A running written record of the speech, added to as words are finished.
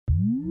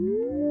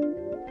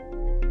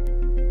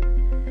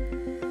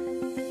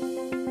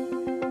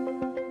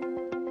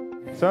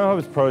So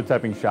mHUB's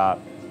prototyping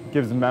shop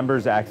gives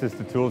members access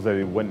to tools that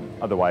they wouldn't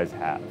otherwise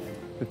have.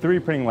 The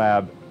 3D printing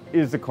lab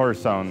is the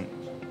cornerstone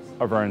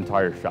of our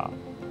entire shop.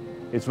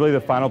 It's really the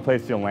final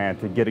place you'll land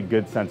to get a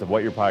good sense of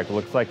what your product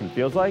looks like and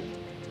feels like,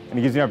 and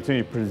it gives you an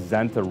opportunity to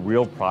present a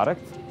real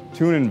product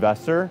to an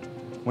investor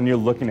when you're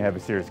looking to have a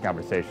serious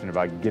conversation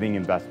about getting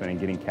investment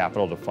and getting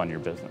capital to fund your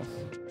business.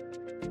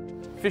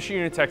 Fisher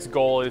Unitech's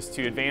goal is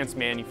to advance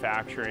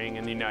manufacturing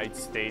in the United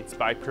States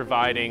by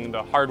providing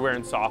the hardware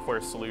and software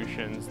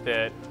solutions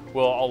that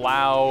will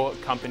allow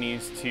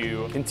companies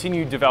to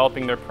continue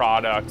developing their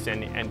products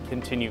and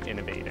continue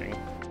innovating.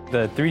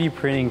 The 3D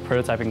printing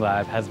prototyping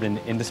lab has been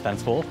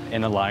indispensable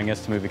in allowing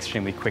us to move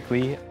extremely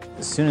quickly.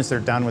 As soon as they're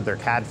done with their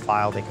CAD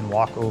file, they can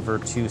walk over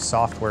to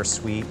Software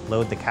Suite,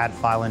 load the CAD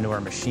file into our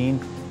machine,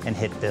 and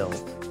hit build.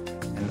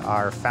 And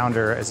our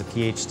founder is a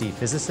PhD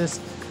physicist,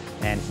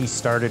 and he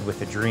started with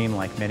a dream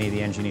like many of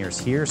the engineers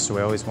here, so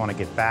we always want to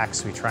give back,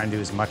 so we try and do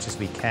as much as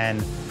we can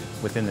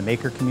within the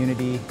maker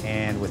community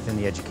and within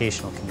the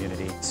educational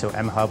community. So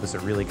mHUB is a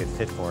really good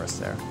fit for us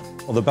there.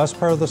 Well, the best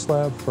part of this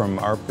lab, from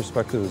our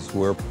perspective, is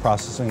we're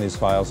processing these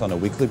files on a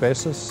weekly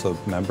basis, so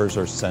members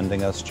are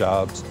sending us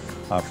jobs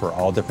for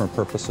all different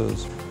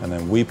purposes, and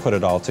then we put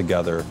it all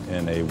together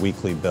in a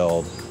weekly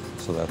build,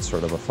 so that's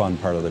sort of a fun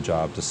part of the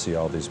job to see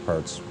all these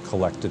parts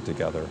collected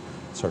together.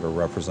 It sort of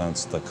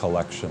represents the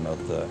collection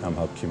of the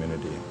mHUB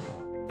community.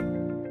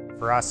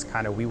 For us,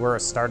 we were a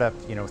startup,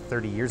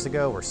 30 years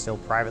ago. We're still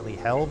privately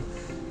held,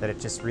 that it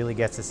just really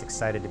gets us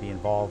excited to be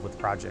involved with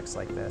projects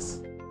like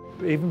this.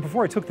 Even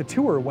before I took the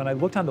tour, when I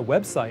looked on the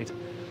website,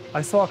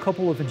 I saw a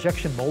couple of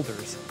injection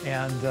molders,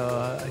 and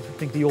I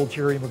think the old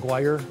Jerry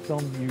Maguire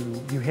film,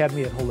 you had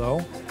me at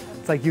hello.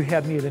 It's like you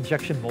had me at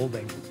injection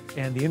molding.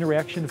 And the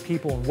interaction of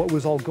people and what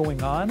was all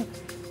going on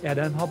at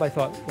mHUB, I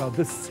thought, well,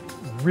 this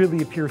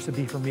really appears to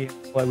be for me.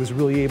 I was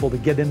really able to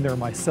get in there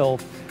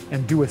myself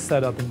and do a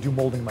setup and do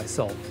molding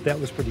myself. That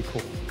was pretty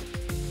cool.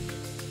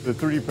 The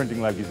 3D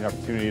printing lab gives you an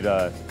opportunity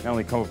to not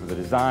only come up with a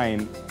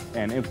design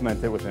and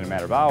implement it within a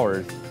matter of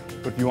hours,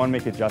 but if you want to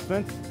make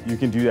adjustments, you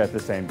can do that the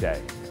same day.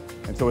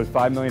 And so with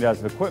 $5 million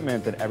of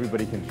equipment that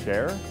everybody can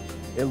share,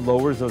 it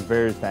lowers those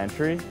barriers to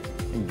entry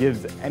and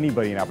gives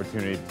anybody an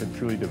opportunity to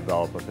truly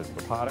develop a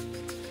physical product.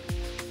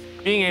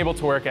 Being able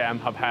to work at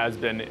mHUB has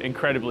been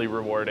incredibly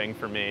rewarding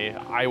for me.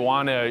 I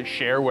want to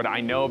share what I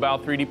know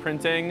about 3D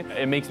printing.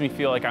 It makes me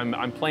feel like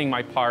I'm playing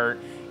my part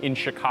in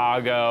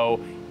Chicago,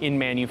 in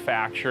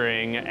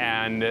manufacturing,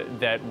 and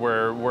that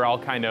we're all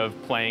kind of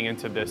playing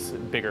into this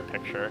bigger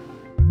picture.